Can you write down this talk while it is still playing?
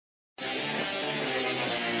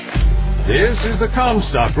This is the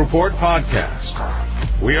Comstock Report podcast.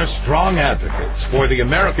 We are strong advocates for the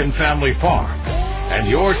American family farm and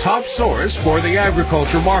your top source for the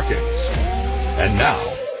agriculture markets. And now,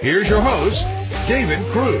 here's your host, David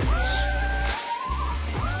Cruz.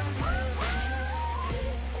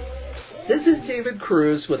 This is David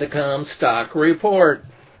Cruz with the Comstock Report.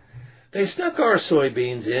 They snuck our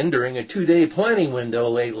soybeans in during a 2-day planting window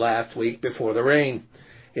late last week before the rain.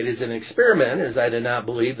 It is an experiment, as I do not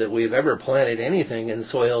believe that we have ever planted anything in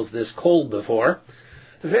soils this cold before.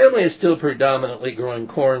 The family is still predominantly growing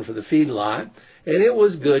corn for the feedlot, and it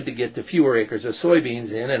was good to get the fewer acres of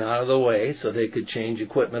soybeans in and out of the way so they could change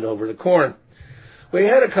equipment over to corn. We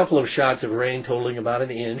had a couple of shots of rain totaling about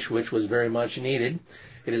an inch, which was very much needed.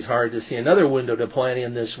 It is hard to see another window to plant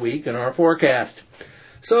in this week in our forecast.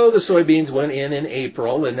 So the soybeans went in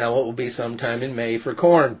April, and now it will be sometime in May for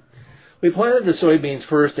corn. We planted the soybeans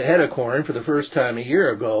first ahead of corn for the first time a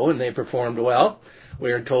year ago, and they performed well.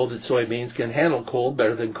 We are told that soybeans can handle cold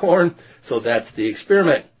better than corn, so that's the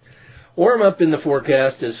experiment. Warm-up in the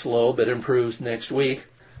forecast is slow, but improves next week.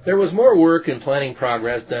 There was more work and planting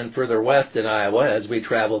progress done further west in Iowa as we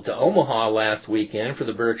traveled to Omaha last weekend for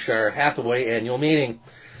the Berkshire Hathaway annual meeting.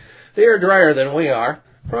 They are drier than we are.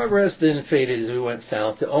 Progress then faded as we went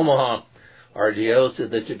south to Omaha. RDO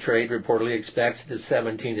said that the trade reportedly expects that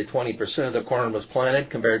 17 to 20% of the corn was planted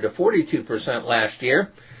compared to 42% last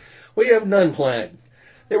year. We have none planted.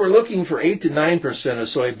 They were looking for 8 to 9% of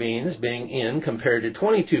soybeans being in compared to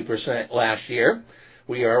 22% last year.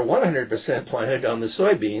 We are 100% planted on the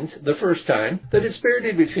soybeans, the first time. The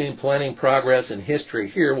disparity between planting progress and history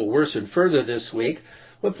here will worsen further this week,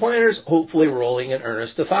 with planters hopefully rolling in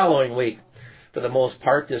earnest the following week. For the most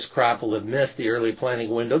part, this crop will have missed the early planting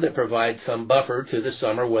window that provides some buffer to the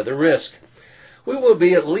summer weather risk. We will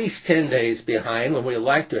be at least 10 days behind when we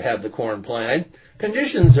like to have the corn planted.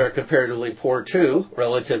 Conditions are comparatively poor, too,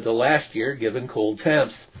 relative to last year, given cold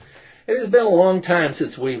temps. It has been a long time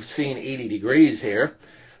since we've seen 80 degrees here.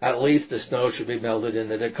 At least the snow should be melted in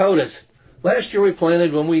the Dakotas. Last year we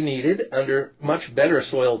planted when we needed, under much better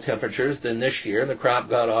soil temperatures than this year, and the crop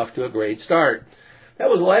got off to a great start. That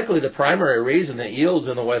was likely the primary reason that yields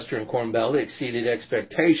in the western Corn Belt exceeded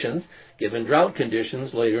expectations, given drought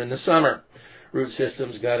conditions later in the summer. Root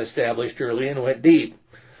systems got established early and went deep.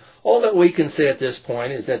 All that we can say at this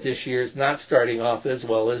point is that this year is not starting off as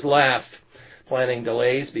well as last. Planting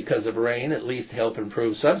delays because of rain at least help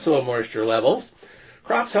improve subsoil moisture levels.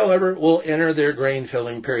 Crops, however, will enter their grain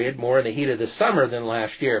filling period more in the heat of the summer than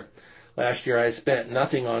last year. Last year I spent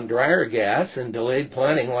nothing on dryer gas, and delayed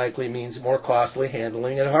planting likely means more costly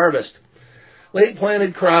handling at harvest. Late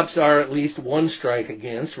planted crops are at least one strike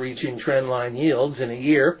against reaching trendline yields in a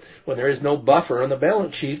year when there is no buffer on the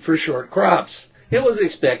balance sheet for short crops. It was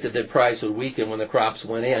expected that price would weaken when the crops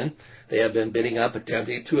went in. They have been bidding up,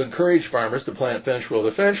 attempting to encourage farmers to plant fence row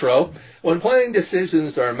to fence row. When planting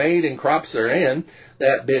decisions are made and crops are in,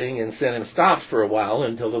 that bidding incentive stops for a while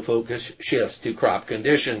until the focus shifts to crop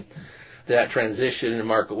condition. That transition in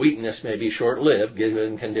market weakness may be short-lived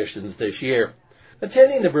given conditions this year.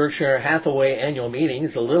 Attending the Berkshire Hathaway annual meeting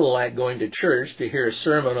is a little like going to church to hear a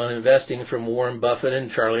sermon on investing from Warren Buffett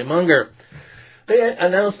and Charlie Munger. They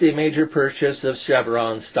announced a major purchase of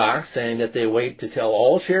Chevron stock, saying that they wait to tell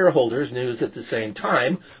all shareholders news at the same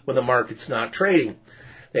time when the market's not trading.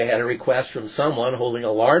 They had a request from someone holding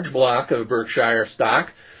a large block of Berkshire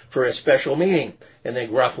stock for a special meeting, and they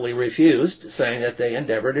gruffly refused, saying that they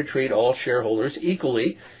endeavor to treat all shareholders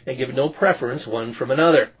equally and give no preference one from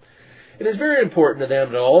another. It is very important to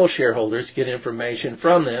them that all shareholders get information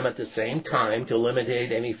from them at the same time to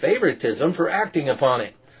eliminate any favoritism for acting upon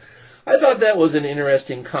it. I thought that was an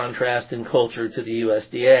interesting contrast in culture to the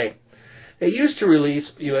USDA. They used to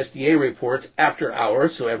release USDA reports after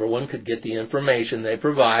hours so everyone could get the information they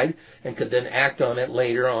provide and could then act on it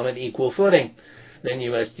later on an equal footing. Then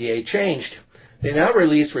USDA changed. They now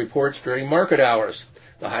release reports during market hours.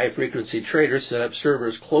 The high-frequency traders set up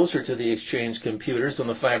servers closer to the exchange computers on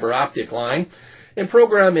the fiber optic line and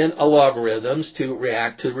program in algorithms to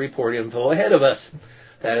react to report info ahead of us.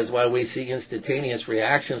 That is why we see instantaneous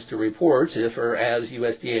reactions to reports if or as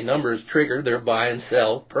USDA numbers trigger their buy and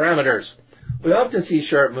sell parameters. We often see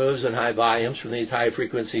sharp moves and high volumes from these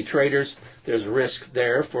high-frequency traders. There's risk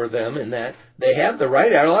there for them in that they have the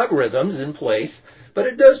right algorithms in place, but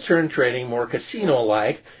it does turn trading more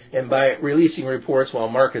casino-like, and by releasing reports while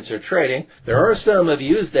markets are trading, there are some who have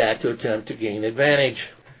used that to attempt to gain advantage.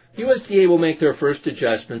 USDA will make their first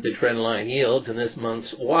adjustment to trendline yields in this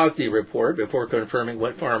month's WASDE report before confirming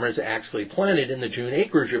what farmers actually planted in the June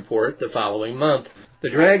acreage report the following month. The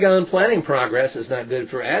drag on planting progress is not good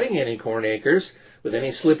for adding any corn acres. With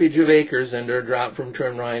any slippage of acres under a drop from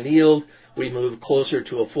trim rind yield, we move closer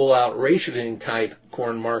to a full-out rationing type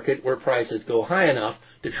corn market where prices go high enough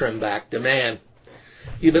to trim back demand.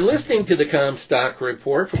 You've been listening to the Comstock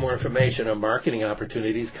Report. For more information on marketing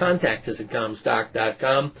opportunities, contact us at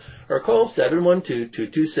Comstock.com or call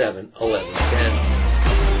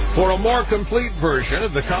 712-227-1110. For a more complete version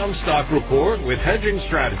of the Comstock Report with hedging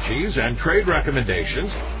strategies and trade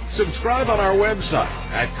recommendations, subscribe on our website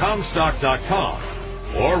at Comstock.com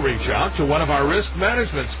or reach out to one of our risk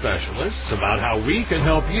management specialists about how we can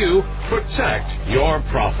help you protect your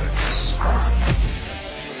profits.